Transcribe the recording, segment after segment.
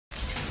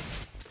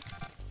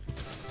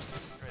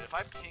if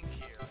I ping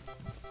here.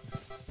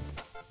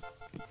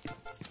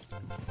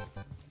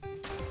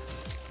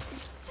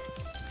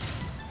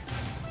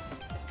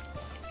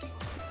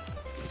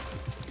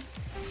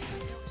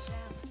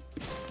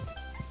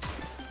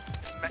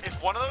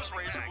 If one of those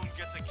razor bloom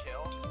gets a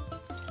kill,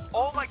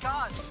 oh my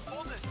god,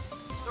 hold it.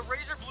 The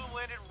razor bloom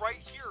landed right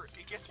here.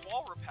 It gets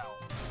wall repel.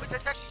 Wait,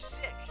 that's actually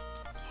sick.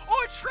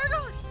 Oh, it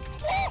triggered!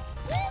 Oh,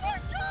 oh my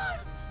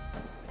god!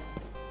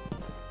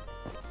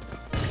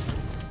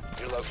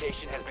 Your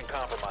location has been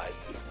compromised.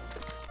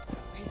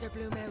 Razor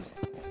bloom out.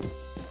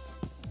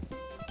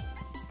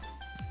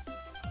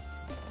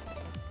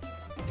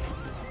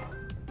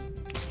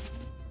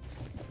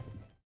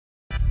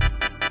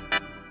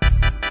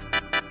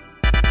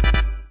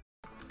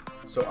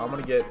 So I'm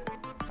gonna get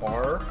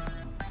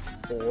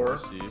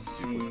R4C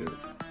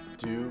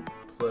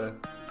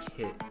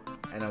duplicate,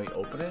 and now we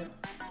open it,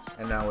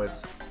 and now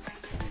it's.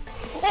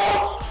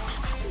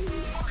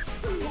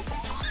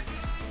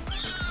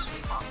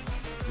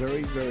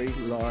 Very, very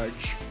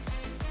large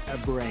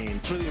brain.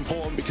 It's really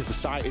important because the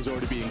site is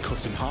already being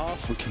cut in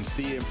half. We can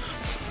see him.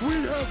 We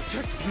have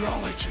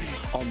technology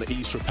on the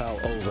east rappel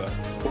over.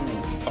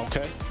 Ooh,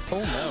 okay.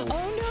 Oh no.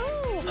 Oh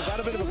no! Is that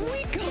a bit of a...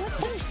 We got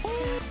this!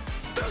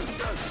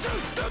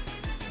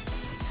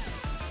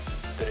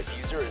 The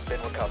diffuser has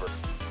been recovered.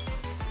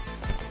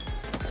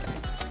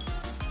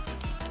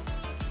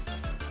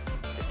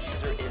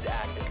 Diffuser is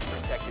active,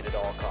 protected at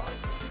all costs.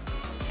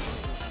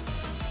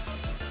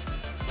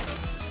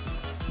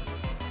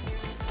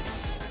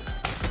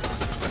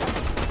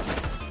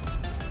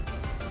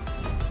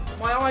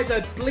 My eyes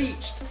are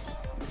bleached.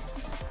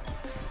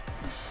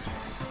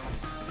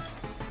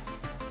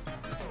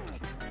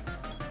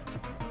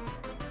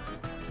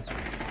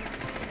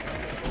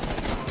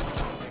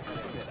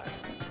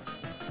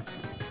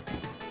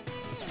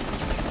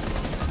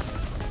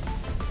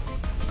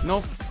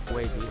 No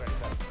way, dude.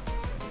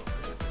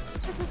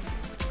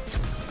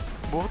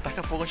 Vou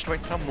tacar fogo, a gente vai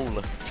entrar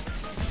mula.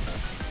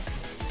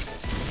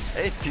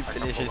 Eita,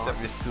 inteligência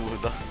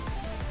absurda.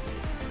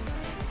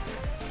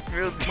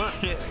 Meu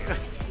Deus.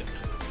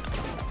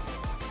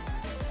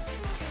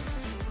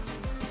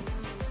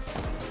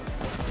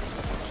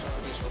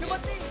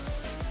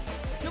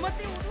 Não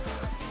matei um.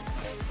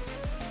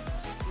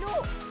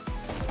 Não.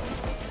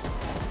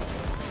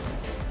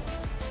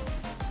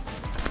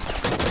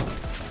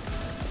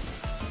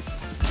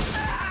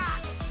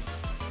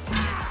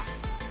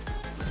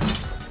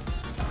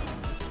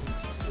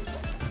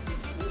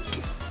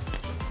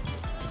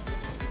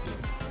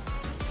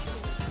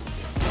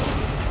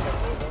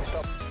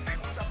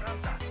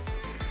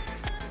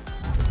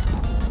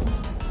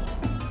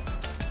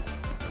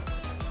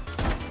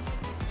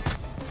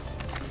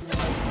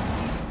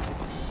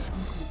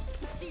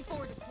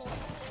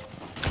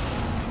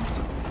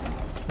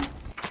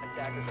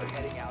 Attackers are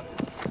heading out to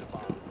defuse the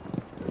bomb.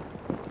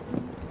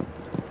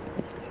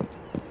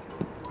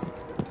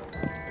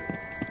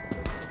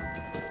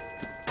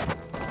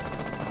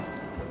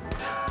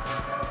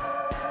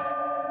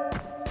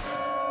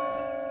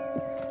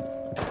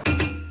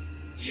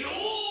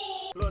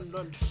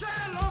 Say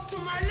hello to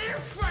my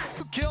little friend!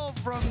 2 kills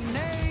from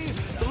Nay,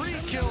 3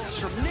 kills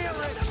from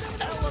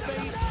Njareša,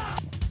 Elevate.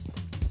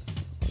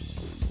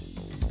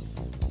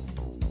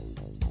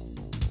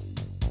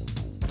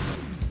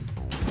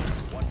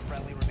 One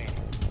friendly remaining.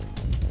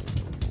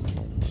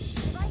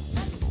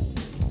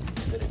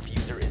 The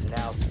diffuser is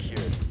now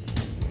secured.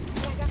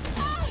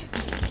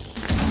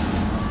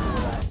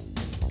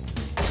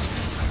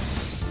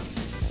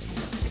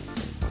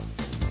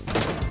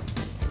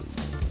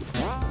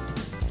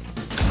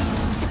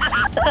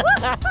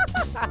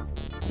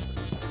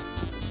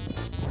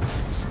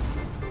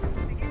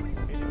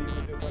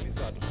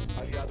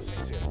 Aliados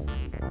venceram.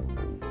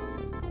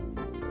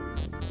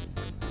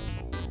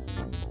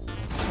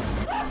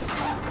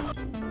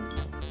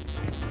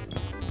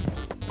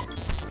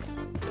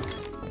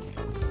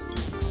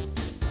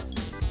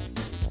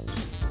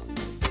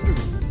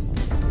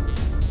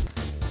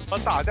我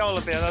打掉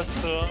了别人的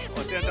车，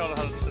我电掉了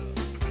他的车。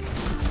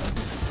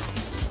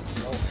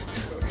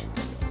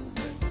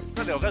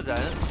这里有个人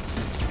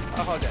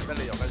，2号点那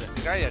里有个人，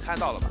你刚才也看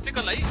到了吧？这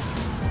个雷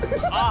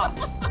啊，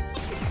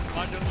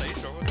发生雷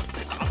时候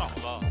被打倒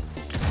了。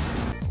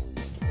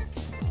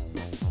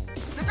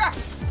在这儿，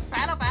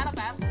白了白了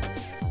白了。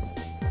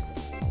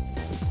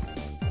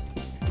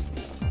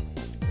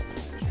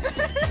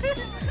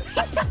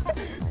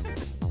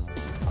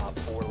Op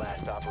 4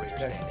 last operator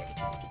standing.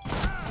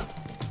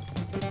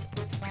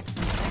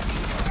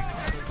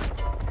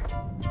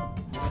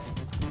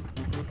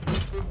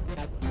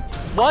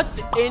 What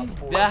in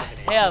the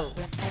hell?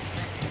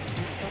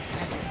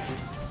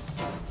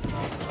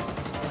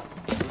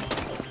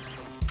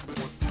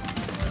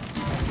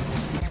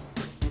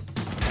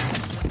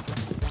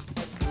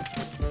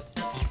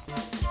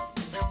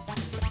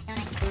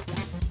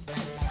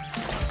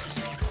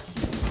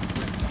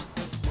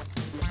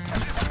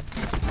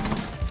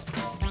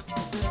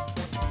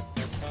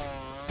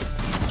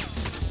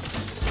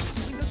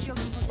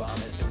 Bomb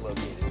has been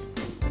located.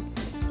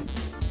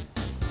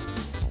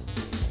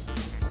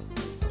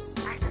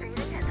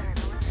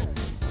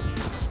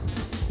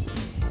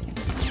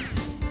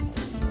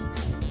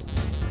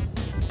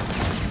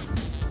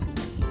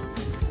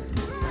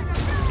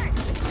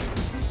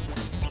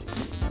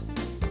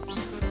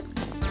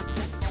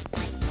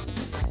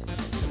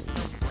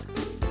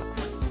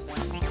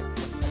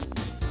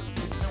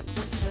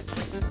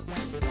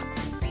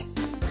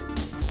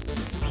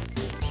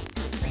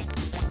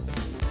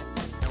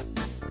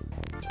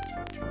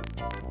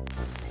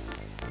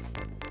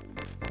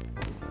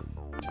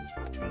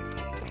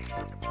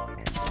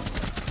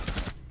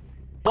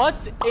 What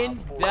in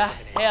the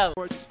hell?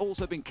 It's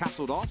also been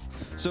castled off,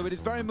 so it is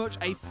very much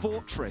a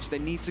fortress they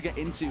need to get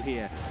into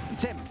here. And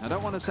Tim, I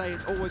don't want to say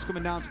it's always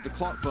coming down to the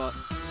clock, but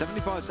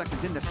 75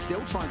 seconds in, they're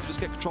still trying to just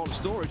get control of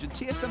storage, and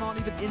TSM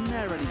aren't even in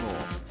there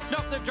anymore.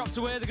 Nope, they've dropped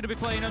away, they're going to be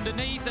playing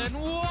underneath, and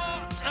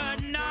what a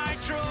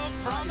nitro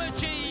from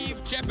Achieve!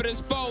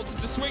 Shepherd's fault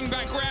to swing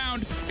back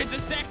round. It's a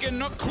second,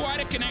 not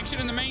quite a connection,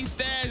 and the main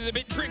stairs is a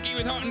bit tricky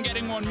with Houghton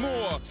getting one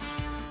more.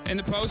 In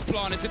the post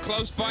plant, it's a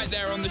close fight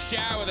there on the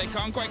shower. They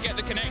can't quite get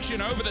the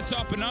connection over the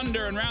top and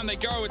under, and round they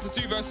go. It's a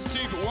 2 versus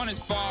 2, but one is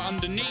far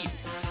underneath.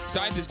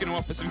 Scythe is going to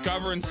offer some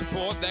cover and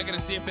support. They're going to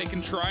see if they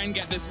can try and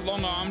get this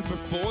long-armed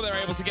before they're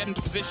able to get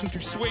into position to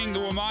swing. The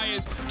Wamai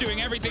is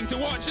doing everything to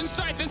watch, and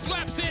Scythe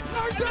slaps it.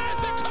 And there's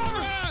the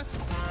cover!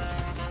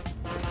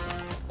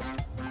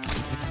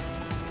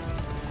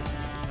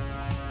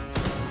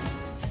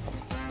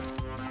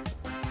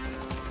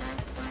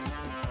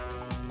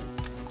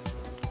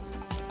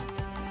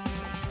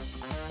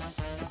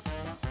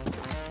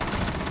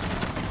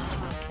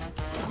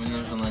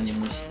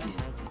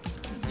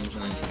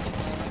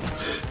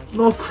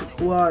 Look,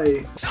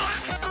 why?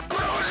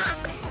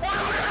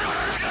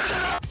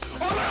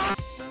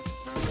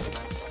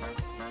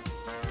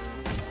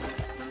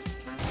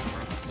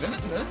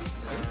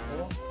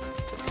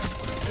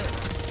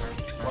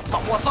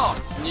我操！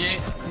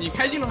你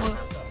开镜了吗？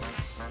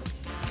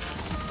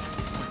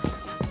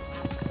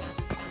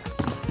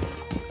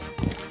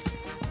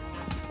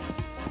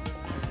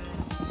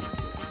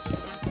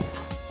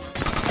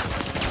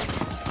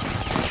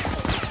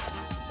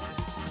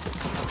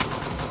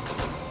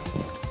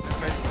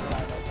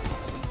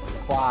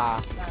哇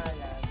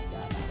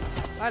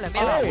！Ah, la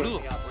mierda,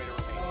 boludo.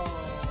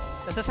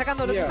 Lo está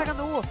sacando,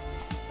 Hugo.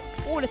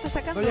 Le está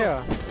sacando. No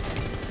llega.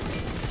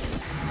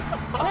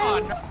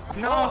 Oh,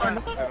 no.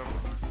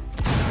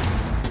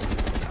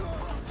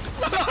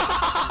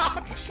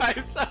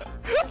 Scheiße.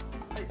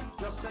 Hey,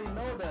 just say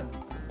no then.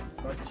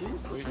 But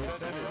Jesus, we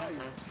said it right.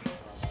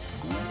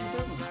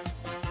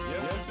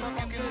 Yes,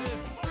 fucking did.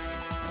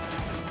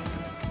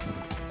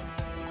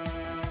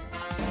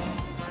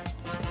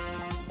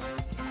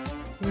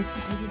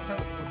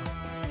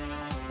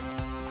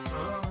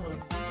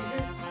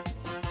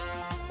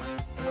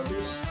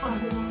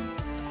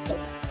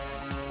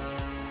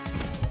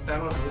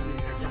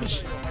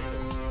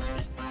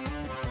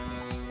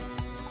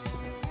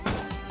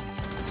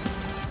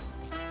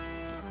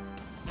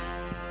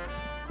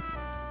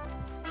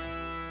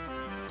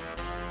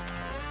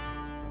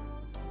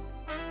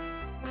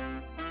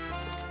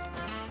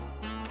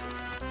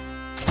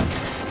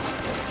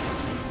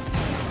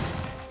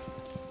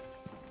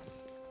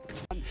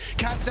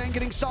 Zhang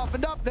getting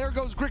softened up. There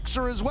goes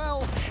Grixer as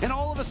well. And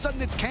all of a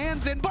sudden it's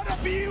Kansan, but a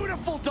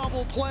beautiful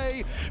double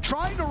play.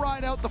 Trying to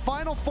ride out the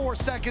final 4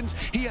 seconds.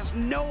 He has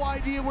no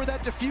idea where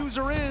that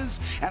diffuser is.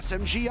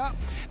 SMG up.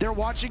 They're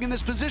watching in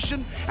this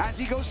position. As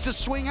he goes to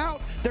swing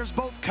out, there's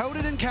both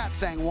Coded and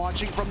Zhang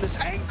watching from this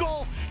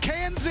angle.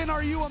 Kansan,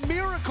 are you a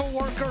miracle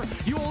worker?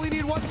 You only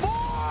need one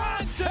more!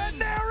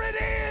 And there it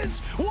is!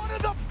 One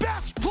of the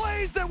best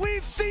plays that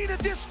we've seen at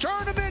this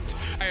tournament!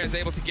 Is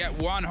able to get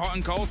one hot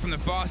and cold from the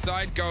far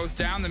side, goes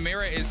down. The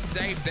mirror is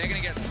safe. They're going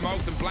to get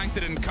smoked and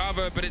blanketed and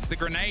covered, but it's the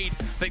grenade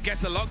that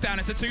gets a lockdown.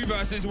 It's a 2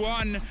 versus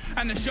 1,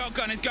 and the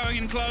shotgun is going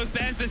in close.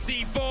 There's the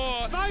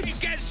C4. Snipes. He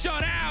gets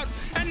shot out,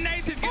 and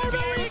Nathan's going to be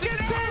able to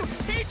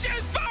this. He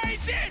just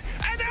finds it,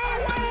 and the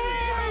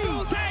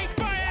will take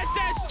by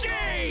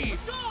SSG.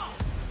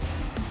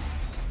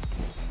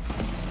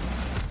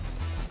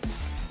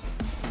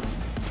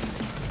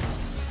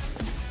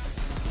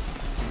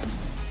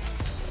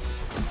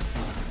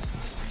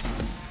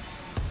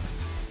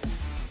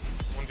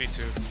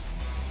 V2.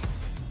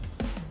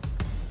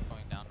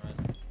 Going down red.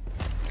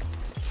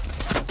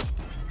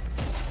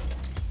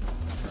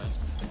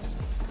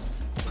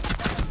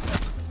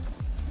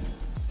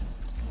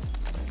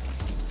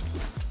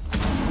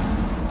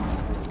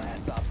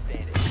 Last stop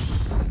standing.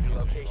 Your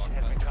location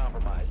has been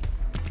compromised.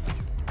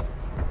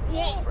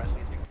 Whoa!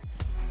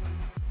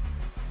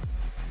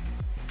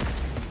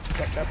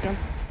 Captain.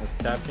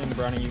 Captain,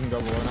 Brownie, you can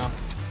go below now.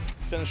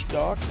 Finish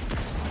dock.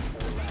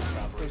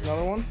 There's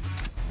another one.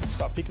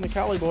 Stop peeking the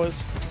Cali, boys.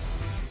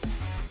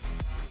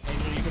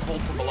 Angel, you can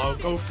hold from below.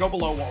 Go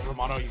below wall,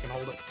 Romano, you can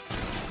hold it.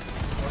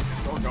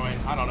 Or going.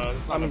 I don't know.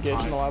 It's not I'm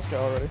engaged in time. Alaska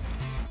already.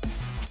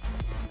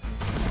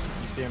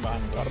 You see him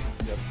behind me. Got him.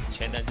 Yep.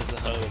 前男就是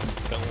和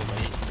跟我们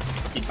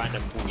一般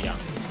人不一样。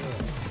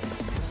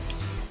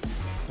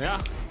怎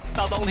样？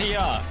到东梯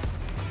了。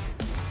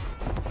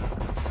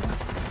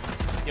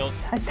有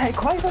太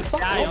快了！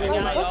加油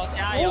加油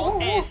加油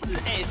 ！A4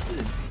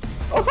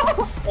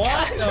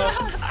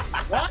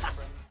 A4。What？What？